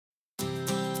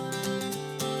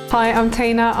Hi, I'm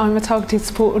Tina. I'm a targeted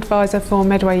support advisor for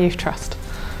Medway Youth Trust.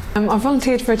 I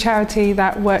volunteered for a charity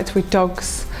that worked with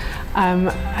dogs,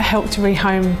 helped to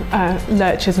rehome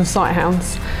lurchers and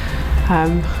sighthounds.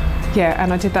 And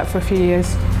I did that for a few years.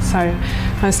 So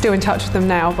I'm still in touch with them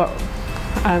now, but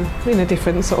in a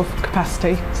different sort of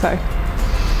capacity. So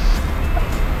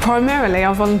primarily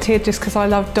I volunteered just because I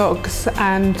love dogs,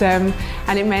 and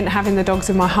it meant having the dogs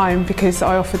in my home because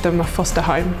I offered them a foster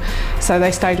home. So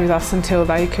they stayed with us until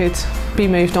they could be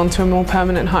moved on to a more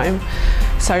permanent home.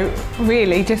 So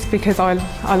really just because I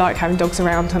like having dogs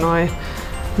around, and I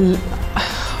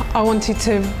wanted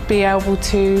to be able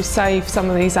to save some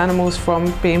of these animals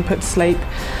from being put to sleep,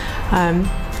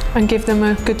 and give them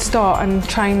a good start and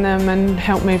train them and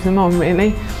help move them on,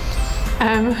 really.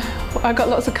 I got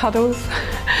lots of cuddles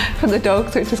from the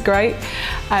dogs, which was great.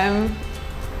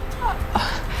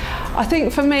 I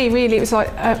think for me, really, it was like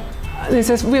there's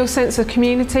a real sense of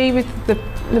community with the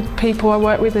people I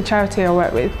work with, the charity I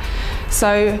work with.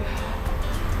 So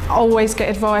I always get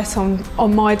advice on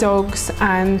my dogs,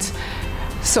 and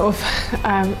sort of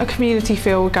a community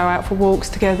feel, go out for walks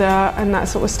together and that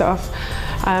sort of stuff.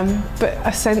 But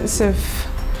a sense of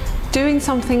doing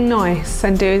something nice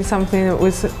and doing something that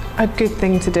was a good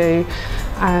thing to do.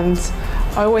 And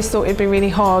I always thought it'd be really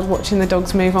hard watching the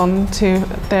dogs move on to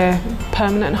their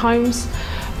permanent homes.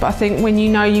 But I think when you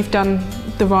know you've done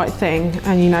the right thing,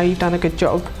 and you know you've done a good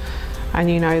job, and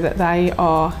you know that they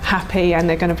are happy and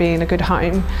they're going to be in a good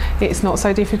home, it's not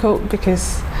so difficult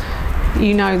because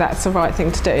you know that's the right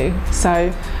thing to do.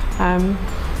 So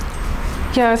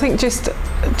yeah, I think just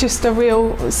a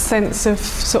real sense of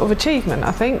sort of achievement,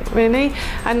 I think, really.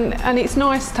 And it's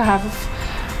nice to have,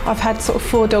 I've had sort of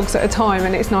 4 dogs at a time,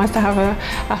 and it's nice to have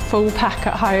a full pack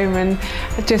at home, and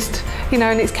just, you know,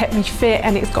 and it's kept me fit,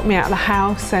 and it's got me out of the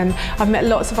house, and I've met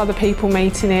lots of other people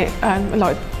meeting it,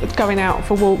 like going out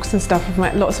for walks and stuff. I've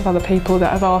met lots of other people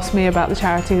that have asked me about the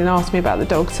charity and asked me about the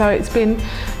dogs, so it's been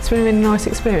a really nice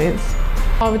experience.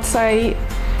 I would say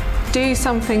do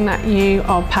something that you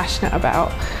are passionate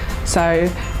about. So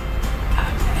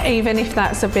even if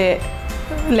that's a bit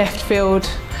left field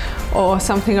or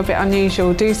something a bit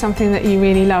unusual, do something that you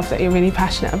really love, that you're really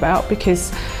passionate about,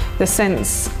 because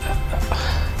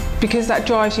that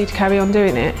drives you to carry on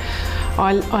doing it.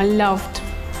 I loved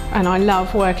and I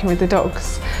love working with the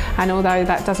dogs, and although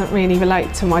that doesn't really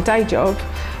relate to my day job,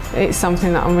 it's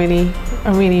something that I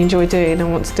really enjoy doing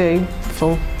and want to do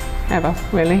forever,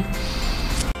 really.